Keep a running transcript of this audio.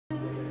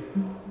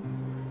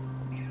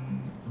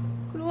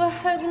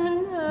واحد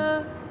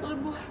منا في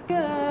قلبه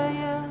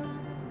حكاية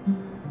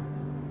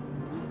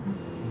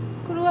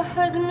كل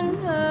واحد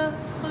منا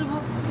في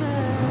قلبه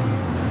حكاية.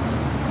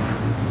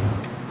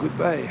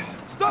 Goodbye.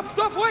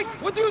 Stop, wait!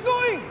 What are you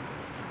doing?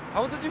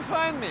 How did you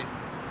find me?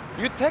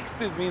 You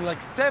texted me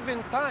like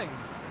 7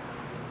 times.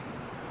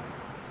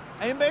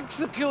 I am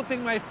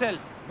executing myself.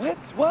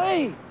 What?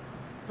 Why?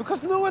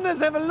 Because no one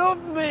has ever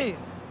loved me.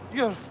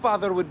 Your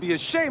father would be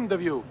ashamed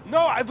of you.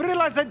 No, I've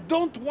realized I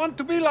don't want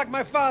to be like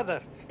my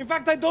father. In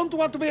fact, I don't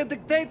want to be a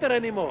dictator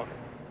anymore.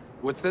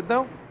 What's that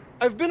now?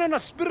 I've been on a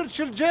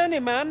spiritual journey,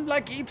 man,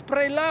 like eat,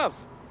 pray, love.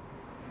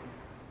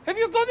 Have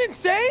you gone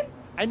insane?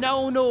 I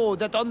now know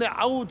that on the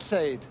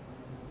outside,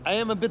 I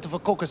am a bit of a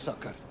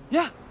cocksucker.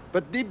 Yeah.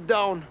 But deep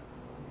down,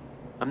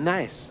 I'm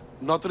nice.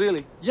 Not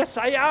really. Yes,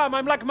 I am.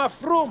 I'm like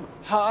mushroom.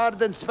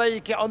 Hard and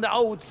spiky on the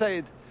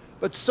outside,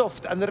 but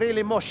soft and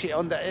really mushy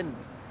on the end.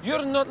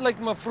 You're not like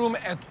Mafroom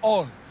at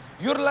all.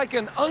 You're like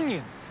an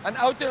onion, an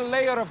outer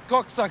layer of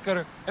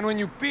cocksucker, and when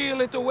you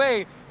peel it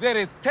away, there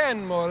is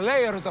 10 more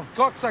layers of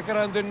cocksucker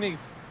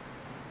underneath.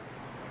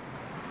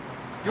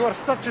 You are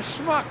such a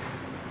schmuck.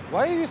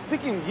 Why are you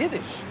speaking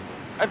Yiddish?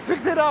 I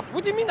picked it up.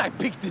 What do you mean I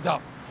picked it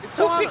up? It's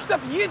Who on. picks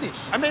up Yiddish?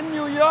 I'm in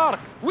New York.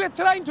 We're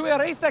trying to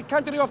erase that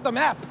country off the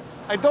map.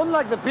 I don't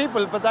like the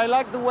people, but I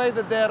like the way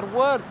that their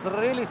words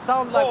really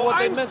sound like what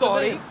they I'm meant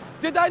sorry. to be.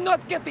 Did I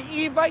not get the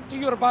Evite to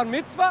your bar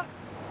mitzvah?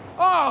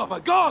 Oh, my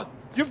God!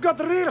 You've got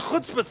real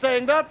chutzpah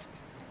saying that.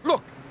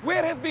 Look,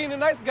 where has being a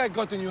nice guy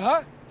gotten you,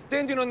 huh?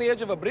 Standing on the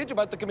edge of a bridge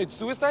about to commit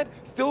suicide,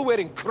 still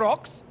wearing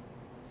Crocs?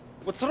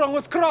 What's wrong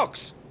with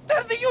Crocs?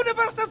 They're the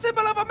universal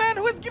symbol of a man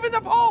who has given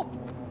up hope.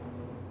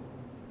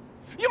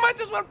 You might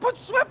as well put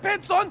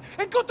sweatpants on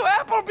and go to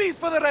Applebee's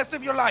for the rest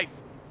of your life.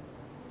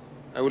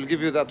 I will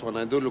give you that one.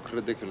 I do look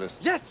ridiculous.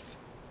 Yes.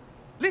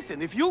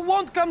 Listen, if you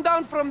won't come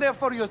down from there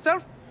for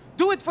yourself,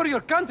 do it for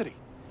your country.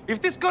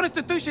 If this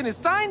Constitution is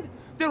signed,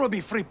 there will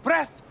be free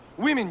press,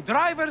 women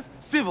drivers,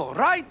 civil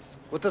rights.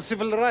 What are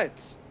civil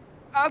rights?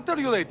 I'll tell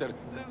you later.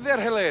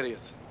 They're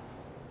hilarious.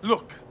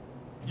 Look,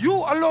 you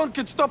alone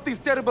can stop these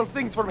terrible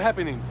things from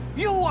happening.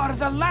 You are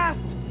the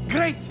last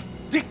great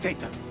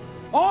dictator.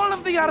 All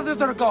of the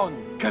others are gone.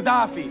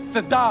 Gaddafi,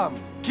 Saddam,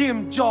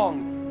 Kim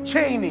Jong,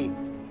 Cheney.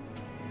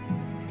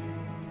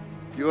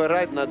 You are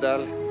right,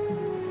 Nadal.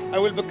 I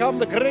will become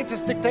the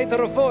greatest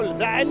dictator of all,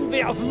 the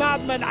envy of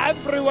madmen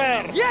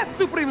everywhere. Yes,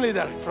 Supreme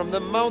Leader! From the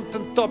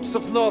mountaintops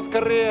of North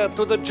Korea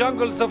to the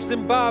jungles of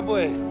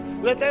Zimbabwe.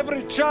 Let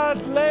every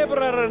child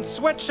laborer and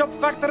sweatshop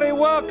factory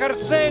worker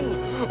sing,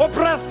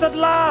 oppressed at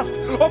last,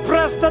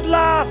 oppressed at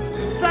last.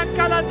 Thank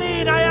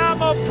Aladeen, I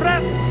am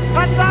oppressed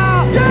at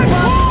last. Yes!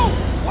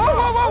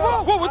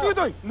 Whoa! Whoa, what are you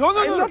doing? No, I'm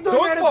not doing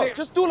don't fall. anything.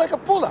 Just do like a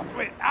pull-up.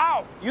 Wait,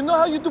 ow. You know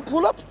how you do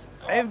pull-ups?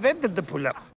 I invented the pull-up.